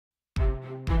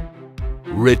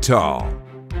Rittal.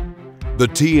 The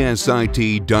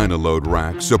TSIT Dynaload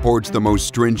rack supports the most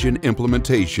stringent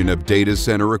implementation of data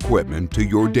center equipment to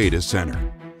your data center.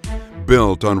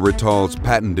 Built on Rittal's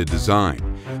patented design,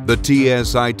 the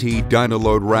TSIT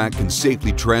Dynaload rack can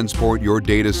safely transport your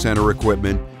data center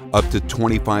equipment up to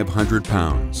 2,500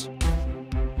 pounds.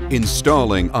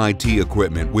 Installing IT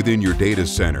equipment within your data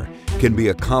center can be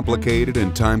a complicated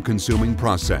and time-consuming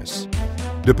process.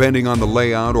 Depending on the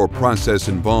layout or process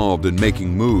involved in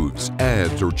making moves,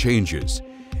 adds, or changes,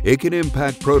 it can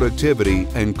impact productivity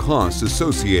and costs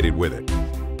associated with it.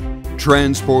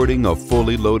 Transporting a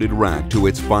fully loaded rack to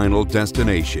its final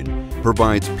destination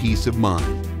provides peace of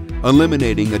mind,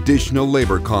 eliminating additional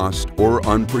labor costs or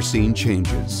unforeseen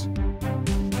changes.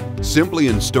 Simply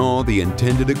install the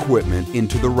intended equipment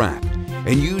into the rack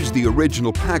and use the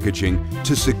original packaging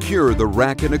to secure the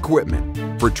rack and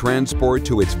equipment for transport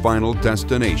to its final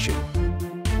destination.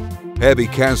 Heavy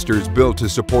casters built to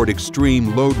support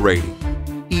extreme load rating,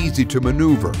 easy to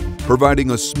maneuver,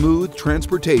 providing a smooth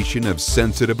transportation of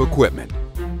sensitive equipment.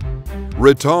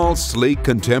 Rittal's sleek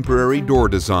contemporary door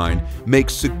design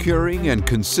makes securing and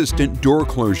consistent door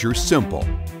closure simple,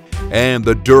 and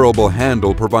the durable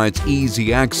handle provides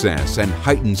easy access and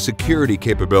heightened security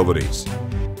capabilities.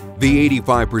 The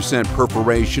 85%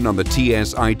 perforation on the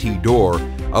TSIT door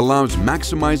allows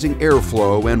maximizing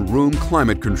airflow and room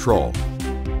climate control.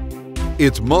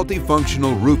 Its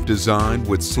multifunctional roof design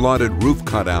with slotted roof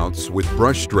cutouts with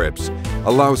brush strips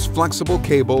allows flexible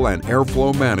cable and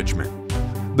airflow management.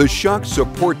 The shock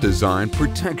support design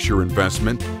protects your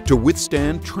investment to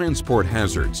withstand transport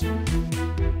hazards.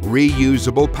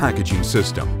 Reusable packaging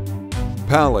system.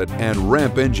 Pallet and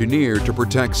ramp engineered to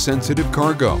protect sensitive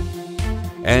cargo.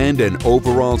 And an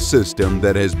overall system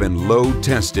that has been load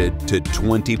tested to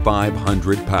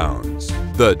 2,500 pounds.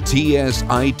 The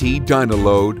TSIT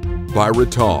Dynaload by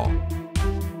Rittal.